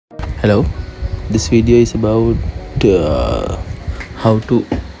Hello, this video is about how to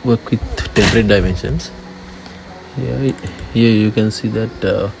work with temporary dimensions. Here you can see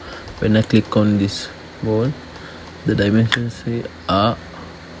that when I click on this wall, the dimensions are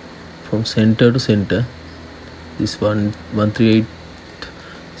from center to center. This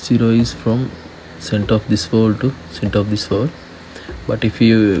 1380 is from center of this wall to center of this wall. But if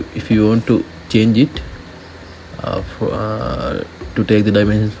you want to change it to take the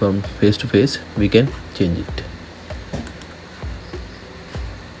dimensions from face to face, we can change it.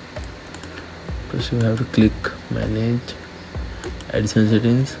 First you have to click manage, additional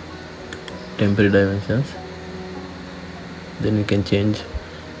settings, temporary dimensions. Then you can change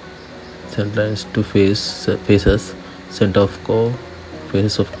center lines to faces, center of core,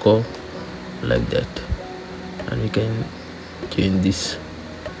 faces of core, like that. And you can change this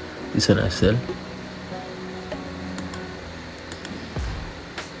one as well.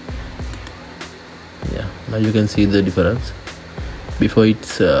 Yeah, now you can see the difference. Before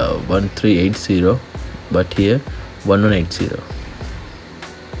it's 1380, but here 1180.